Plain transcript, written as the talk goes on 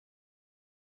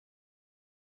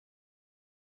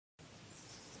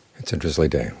It's a drizzly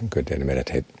day, a good day to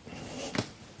meditate.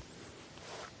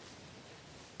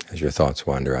 As your thoughts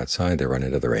wander outside, they run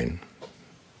into the rain.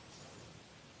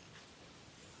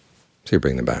 So you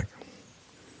bring them back.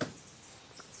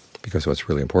 Because what's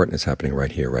really important is happening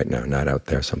right here, right now, not out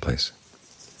there someplace.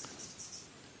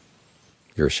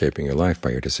 You're shaping your life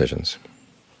by your decisions.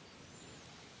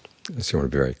 So you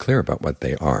want to be very clear about what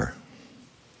they are.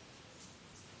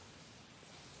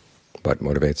 What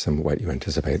motivates them, what you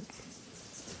anticipate.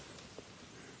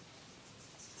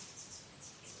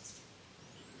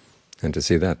 And to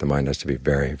see that, the mind has to be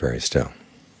very, very still,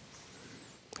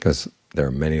 because there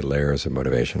are many layers of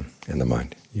motivation in the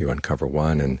mind. You uncover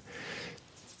one and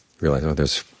realize, oh,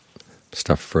 there's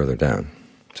stuff further down,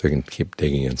 so you can keep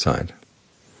digging inside.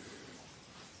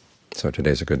 So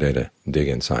today's a good day to dig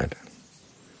inside.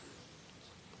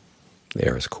 The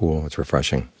air is cool, it's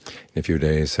refreshing. In a few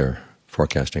days they're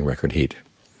forecasting record heat.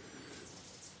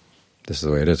 This is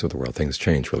the way it is with the world. Things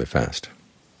change really fast.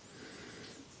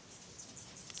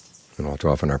 And all too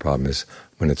often our problem is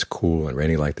when it's cool and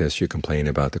rainy like this, you complain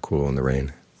about the cool and the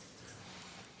rain.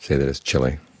 Say that it's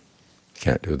chilly.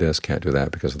 Can't do this, can't do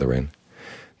that because of the rain.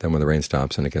 Then when the rain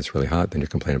stops and it gets really hot, then you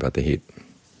complain about the heat.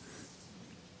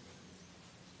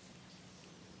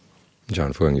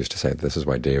 John Fuang used to say that this is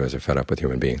why devas are fed up with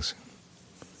human beings.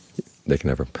 They can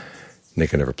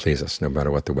never please us. No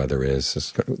matter what the weather is,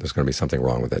 there's going to be something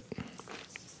wrong with it.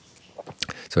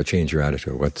 So change your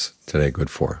attitude. What's today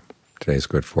good for? Today's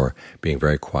good for being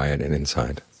very quiet and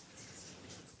inside,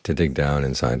 to dig down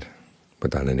inside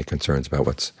without any concerns about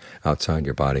what's outside.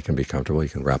 Your body can be comfortable. You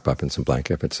can wrap up in some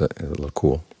blanket if it's a little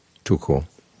cool, too cool.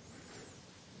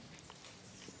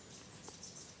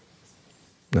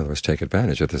 In other words, take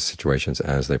advantage of the situations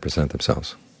as they present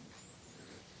themselves.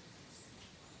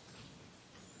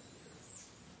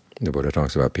 The Buddha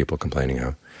talks about people complaining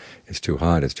how it's too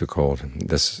hot, it's too cold. In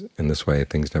this way,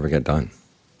 things never get done.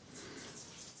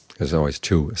 There's always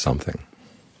too something.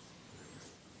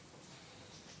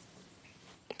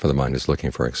 For the mind is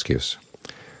looking for an excuse.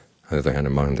 On the other hand,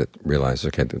 a mind that realizes,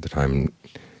 okay, the time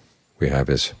we have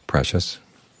is precious.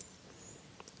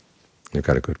 You've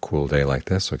got a good cool day like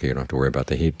this, okay, you don't have to worry about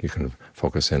the heat. You can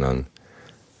focus in on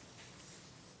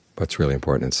what's really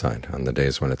important inside. On the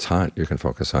days when it's hot, you can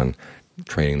focus on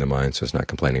training the mind so it's not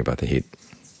complaining about the heat.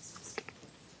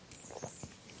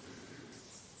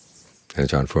 And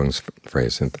John Fuang's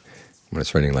phrase, when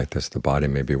it's raining like this, the body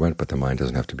may be wet, but the mind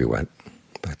doesn't have to be wet.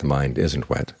 In fact, the mind isn't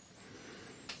wet.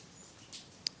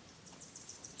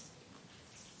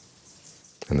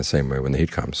 In the same way, when the heat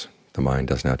comes, the mind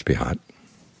doesn't have to be hot.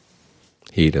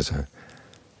 Heat is an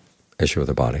issue of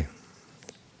the body.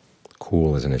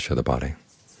 Cool is an issue of the body.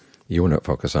 You want to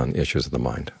focus on issues of the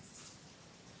mind.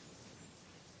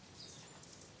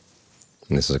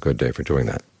 And this is a good day for doing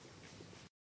that.